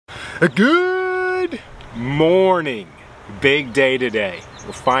Good morning. Big day today.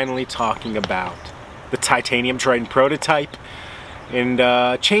 We're finally talking about the titanium Triton prototype and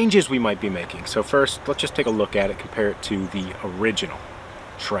changes we might be making. So first, let's just take a look at it, compare it to the original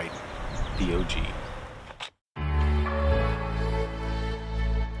Triton, the OG.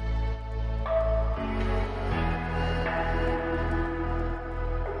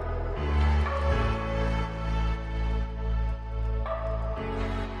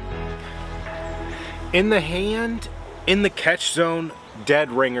 In the hand, in the catch zone, dead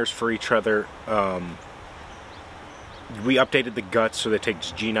ringers for each other. We updated the guts so they take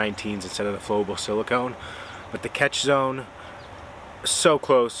G19s instead of the flowable silicone. But the catch zone, so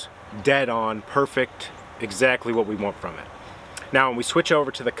close, dead on, perfect, exactly what we want from it. Now when we switch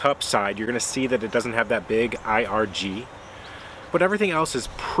over to the cup side, you're going to see that it doesn't have that big IRG. But everything else is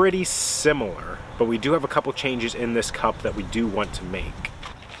pretty similar. But we do have a couple changes in this cup that we do want to make.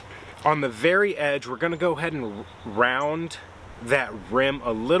 On the very edge, we're going to go ahead and round that rim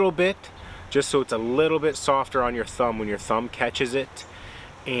a little bit, just so it's a little bit softer on your thumb when your thumb catches it.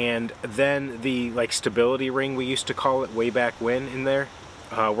 And then the stability ring, we used to call it way back when in there,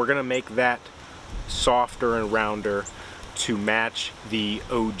 we're going to make that softer and rounder to match the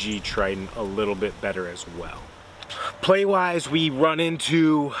OG Triton a little bit better as well. Play-wise, we run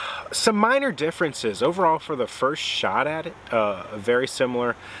into some minor differences. Overall, for the first shot at it, very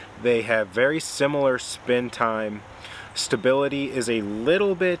similar. They have very similar spin time. Stability is a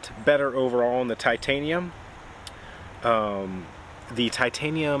little bit better overall in the titanium. The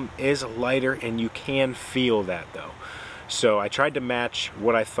titanium is lighter and you can feel that though. So I tried to match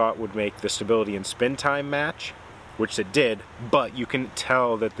what I thought would make the stability and spin time match, which it did, but you can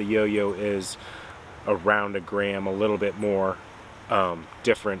tell that the yo-yo is around a gram, a little bit more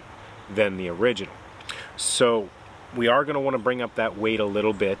different than the original. So we are going to want to bring up that weight a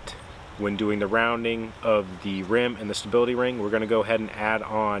little bit when doing the rounding of the rim and the stability ring. We're going to go ahead and add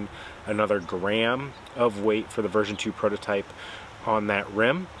on another gram of weight for the version 2 prototype on that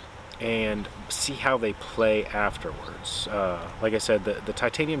rim and see how they play afterwards. Like I said, the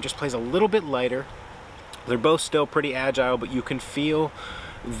titanium just plays a little bit lighter. They're both still pretty agile, but you can feel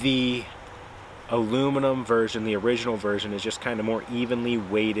the aluminum version, the original version, is just kind of more evenly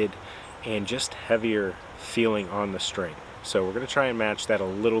weighted and just heavier feeling on the string. So we're going to try and match that a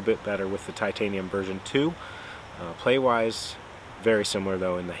little bit better with the titanium version 2. Play-wise, very similar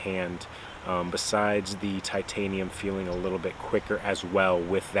though in the hand, besides the titanium feeling a little bit quicker as well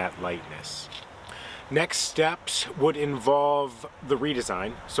with that lightness. Next steps would involve the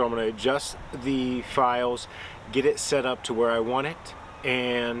redesign. So I'm going to adjust the files, get it set up to where I want it,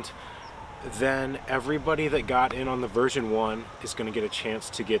 and then everybody that got in on the version 1 is going to get a chance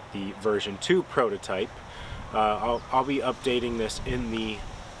to get the version 2 prototype. I'll be updating this in the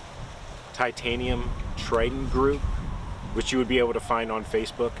titanium Triton group, which you would be able to find on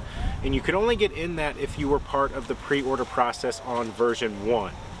Facebook, and you could only get in that if you were part of the pre-order process on version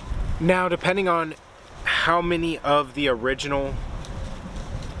 1. Now, depending on how many of the original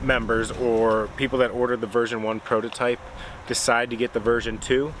members or people that ordered the version 1 prototype decide to get the version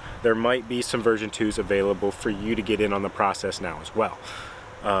 2, there might be some version 2s available for you to get in on the process now as well.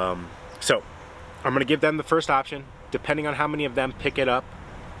 So I'm going to give them the first option. Depending on how many of them pick it up,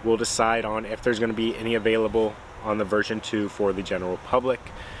 we'll decide on if there's going to be any available on the version 2 for the general public.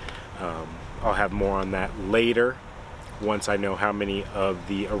 I'll have more on that later once I know how many of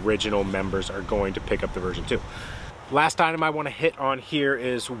the original members are going to pick up the version 2. Last item I want to hit on here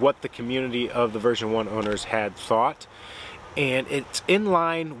is what the community of the version 1 owners had thought. And it's in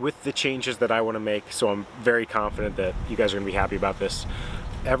line with the changes that I want to make, so I'm very confident that you guys are going to be happy about this.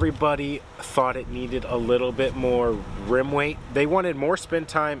 Everybody thought it needed a little bit more rim weight. They wanted more spin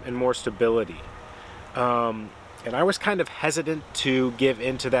time and more stability. And I was kind of hesitant to give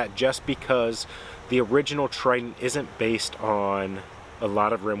into that just because the original Triton isn't based on a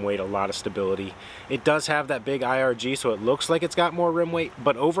lot of rim weight, a lot of stability. It does have that big IRG, so it looks like it's got more rim weight,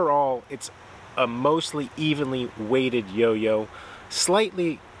 but overall it's a mostly evenly weighted yo-yo,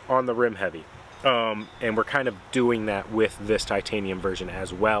 slightly on the rim heavy. And we're kind of doing that with this titanium version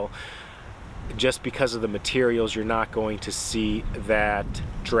as well. Just because of the materials, you're not going to see that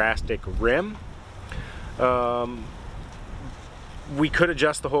drastic rim. We could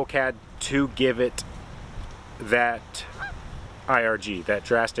adjust the whole CAD to give it that IRG, that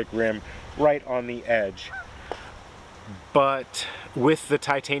drastic rim right on the edge. But with the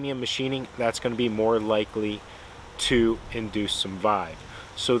titanium machining, that's going to be more likely to induce some vibe.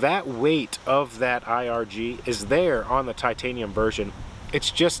 So that weight of that IRG is there on the titanium version,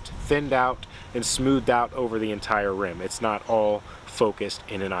 it's just thinned out and smoothed out over the entire rim. It's not all focused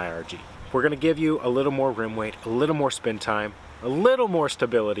in an IRG. We're going to give you a little more rim weight, a little more spin time, a little more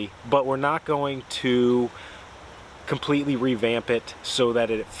stability, but we're not going to completely revamp it so that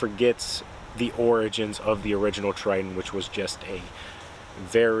it forgets the origins of the original Triton, which was just a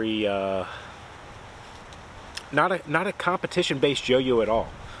very not a competition-based yo-yo at all.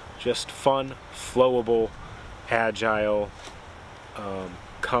 Just fun, flowable, agile,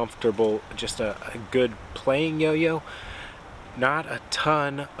 comfortable, just a good playing yo-yo. Not a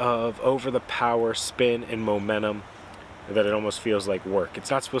ton of over-the-power spin and momentum that it almost feels like work.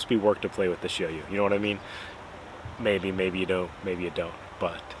 It's not supposed to be work to play with this yo-yo. You know what I mean? Maybe you don't, maybe you don't.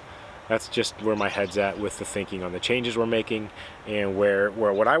 But that's just where my head's at with the thinking on the changes we're making and where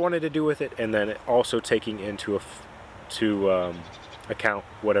what I wanted to do with it, and then also taking into account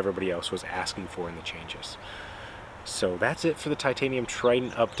what everybody else was asking for in the changes. So that's it for the Titanium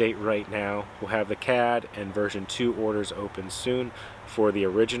Triton update right now. We'll have the CAD and version 2 orders open soon for the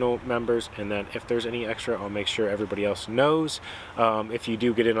original members, and then if there's any extra, I'll make sure everybody else knows. If you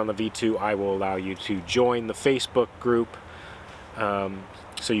do get in on the V2, I will allow you to join the Facebook group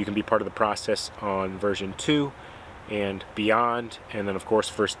so you can be part of the process on version 2 and beyond, and then of course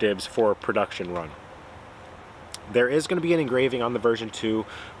first dibs for a production run. There is going to be an engraving on the version 2,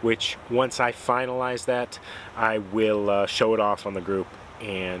 which once I finalize that, I will show it off on the group,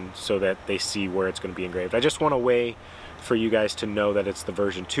 and so that they see where it's going to be engraved. I just want a way for you guys to know that it's the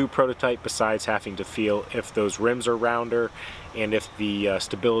version 2 prototype, besides having to feel if those rims are rounder and if the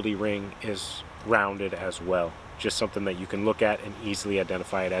stability ring is rounded as well. Just something that you can look at and easily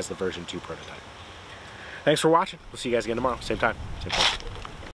identify it as the version 2 prototype. Thanks for watching. We'll see you guys again tomorrow. Same time, same place.